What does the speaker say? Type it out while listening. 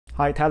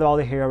Hi, Ted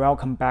Wally here.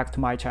 Welcome back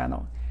to my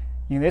channel.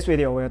 In this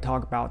video, we'll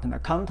talk about the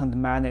content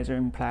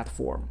management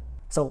platform.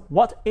 So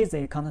what is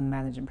a content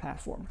management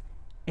platform?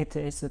 It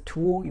is a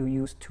tool you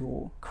use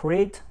to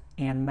create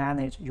and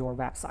manage your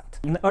website.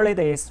 In the early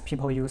days,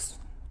 people use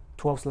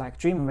tools like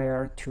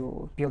Dreamweaver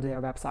to build their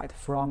website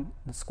from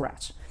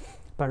scratch.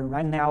 But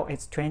right now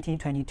it's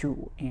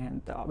 2022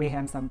 and we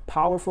have some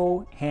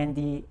powerful,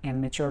 handy,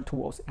 and mature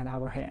tools at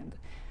our hand.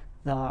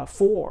 The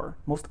four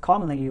most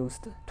commonly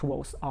used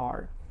tools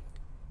are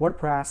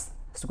WordPress,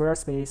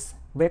 Squarespace,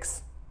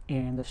 Wix,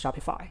 and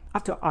Shopify.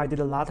 After I did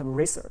a lot of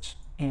research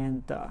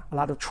and a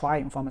lot of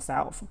trying for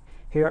myself,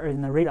 here is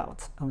the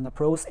readout of the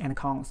pros and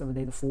cons of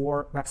these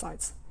four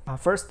websites.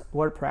 First,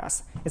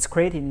 WordPress. It's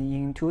created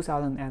in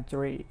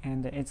 2003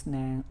 and it's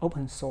an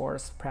open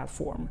source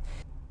platform.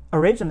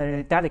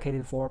 Originally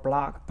dedicated for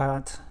blog,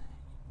 but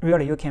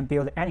really you can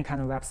build any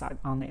kind of website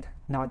on it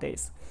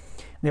nowadays.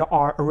 There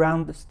are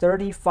around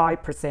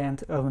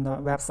 35% of the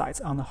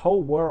websites on the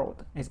whole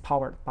world is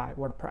powered by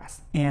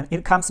WordPress. And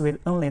it comes with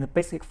only the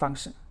basic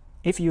function.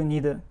 If you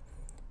need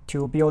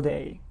to build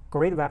a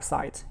great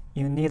website,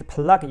 you need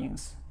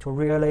plugins to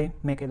really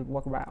make it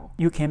work well.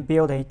 You can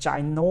build a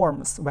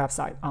ginormous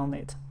website on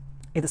it.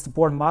 It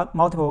supports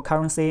multiple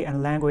currency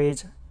and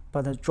language,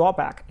 but the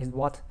drawback is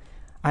what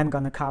I'm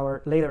going to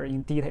cover later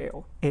in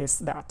detail, is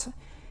that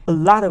a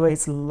lot of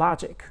its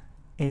logic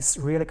is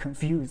really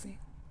confusing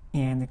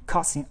and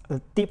causing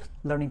a deep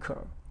learning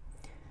curve,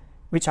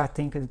 which I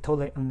think is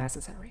totally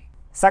unnecessary.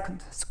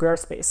 Second,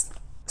 Squarespace.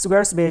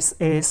 Squarespace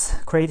is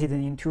created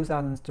in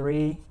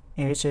 2003,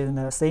 which is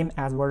the same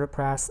as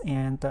WordPress,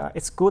 and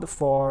it's good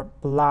for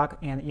blog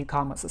and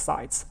e-commerce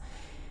sites.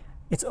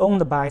 It's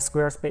owned by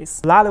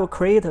Squarespace. A lot of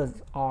creators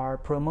are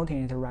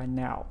promoting it right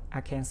now.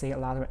 I can see a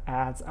lot of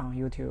ads on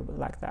YouTube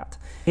like that.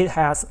 It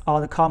has all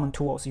the common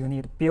tools you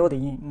need built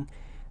in,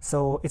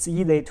 so it's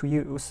easy to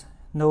use,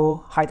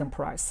 no hidden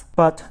price.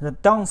 But the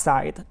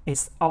downside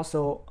is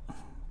also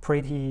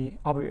pretty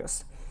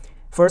obvious.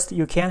 First,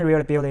 you can't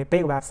really build a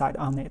big website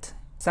on it.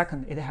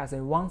 Second, it has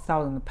a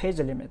 1,000 page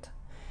limit.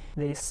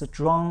 They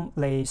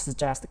strongly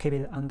suggest keep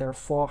it under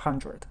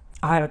 400.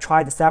 I have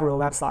tried several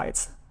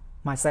websites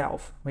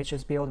myself, which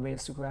is built with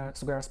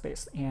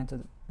Squarespace,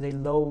 and they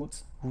load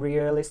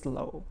really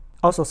slow.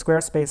 Also,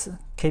 Squarespace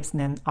keeps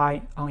an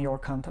eye on your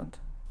content,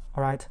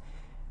 alright?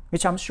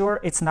 Which I'm sure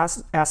it's not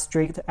as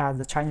strict as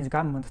the Chinese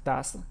government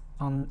does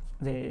on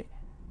the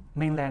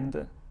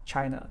mainland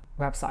China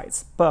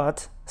websites,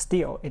 but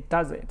still it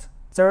does it.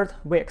 Third,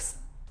 Wix.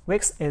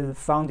 Wix is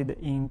founded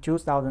in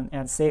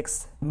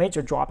 2006.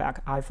 Major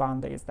drawback I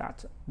found is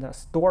that the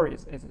storage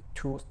is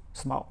too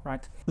small,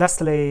 right?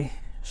 Lastly,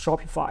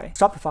 Shopify.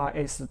 Shopify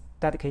is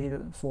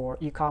dedicated for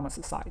e-commerce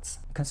sites.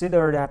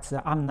 Consider that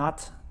I'm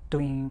not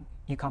doing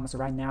e-commerce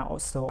right now,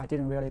 so I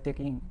didn't really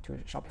dig into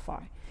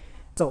Shopify.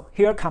 So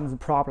here comes the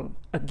problem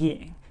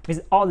again.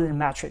 With all the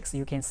metrics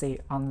you can see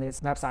on these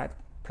website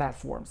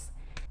platforms,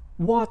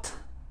 what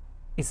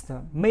is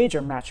the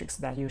major metrics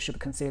that you should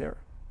consider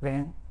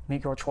when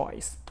make your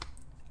choice?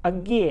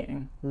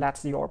 Again,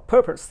 let your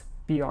purpose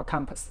be your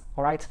compass,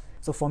 all right?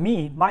 So for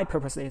me, my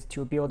purpose is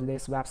to build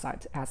this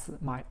website as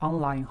my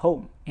online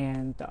home,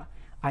 and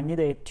I need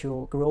it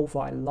to grow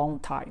for a long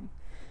time.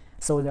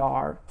 So there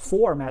are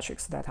four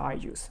metrics that I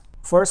use.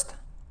 First,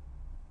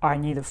 I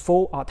need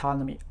full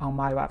autonomy on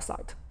my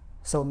website.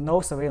 So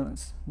no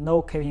surveillance,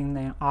 no keeping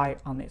an eye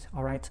on it,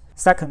 all right?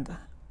 Second,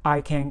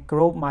 I can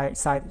grow my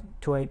site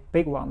to a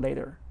big one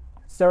later.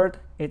 Third,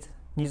 it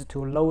needs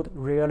to load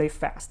really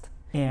fast.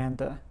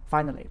 And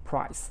finally,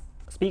 price.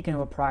 Speaking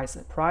of price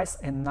is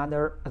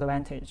another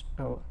advantage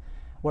of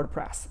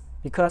WordPress,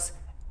 because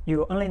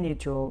you only need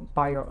to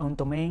buy your own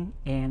domain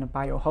and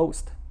buy your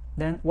host.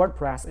 Then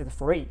WordPress is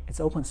free, it's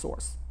open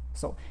source.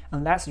 So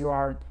unless you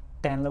are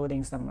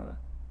downloading some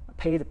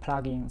paid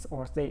plugins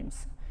or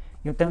themes,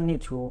 you don't need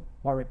to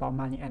worry about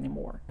money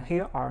anymore.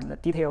 Here are the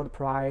detailed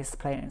price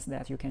plans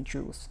that you can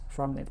choose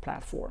from these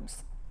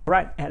platforms.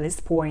 Right, at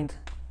this point,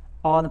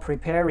 all the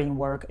preparing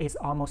work is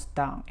almost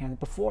done, and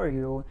before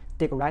you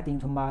dig right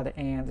into mud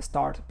and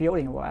start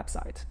building your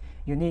website,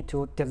 you need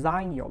to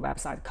design your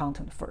website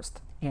content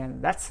first,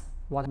 and that's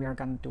what we are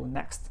going to do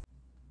next.